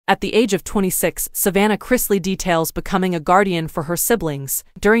At the age of 26, Savannah Chrisley details becoming a guardian for her siblings.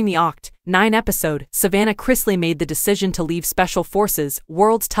 During the Oct. 9 episode, Savannah Chrisley made the decision to leave Special Forces,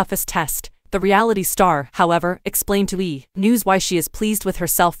 World's Toughest Test. The reality star, however, explained to E! News why she is pleased with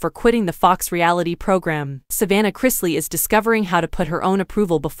herself for quitting the Fox reality program. Savannah Chrisley is discovering how to put her own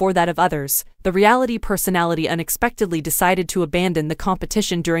approval before that of others. The reality personality unexpectedly decided to abandon the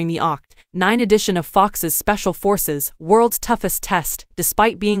competition during the Oct. 9 edition of Fox's Special Forces, World's Toughest Test,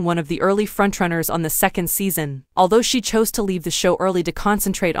 despite being one of the early frontrunners on the second season. Although she chose to leave the show early to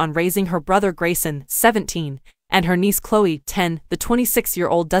concentrate on raising her brother Grayson, 17, and her niece Chloe, 10, the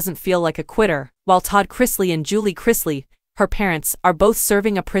 26-year-old doesn't feel like a quitter. While Todd Chrisley and Julie Chrisley, her parents, are both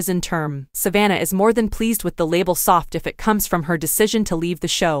serving a prison term, Savannah is more than pleased with the label soft if it comes from her decision to leave the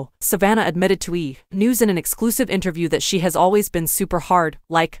show. Savannah admitted to E! News in an exclusive interview that she has always been super hard,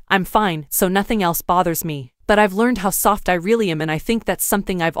 like, "I'm fine, so nothing else bothers me. But I've learned how soft I really am, and I think that's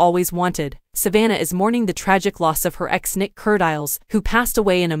something I've always wanted." Savannah is mourning the tragic loss of her ex Nick Curdiles, who passed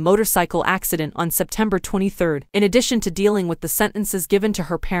away in a motorcycle accident on September 23, in addition to dealing with the sentences given to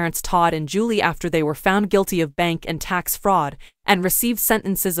her parents Todd and Julie after they were found guilty of bank and tax fraud, and received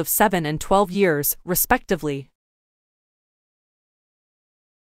sentences of 7 and 12 years, respectively.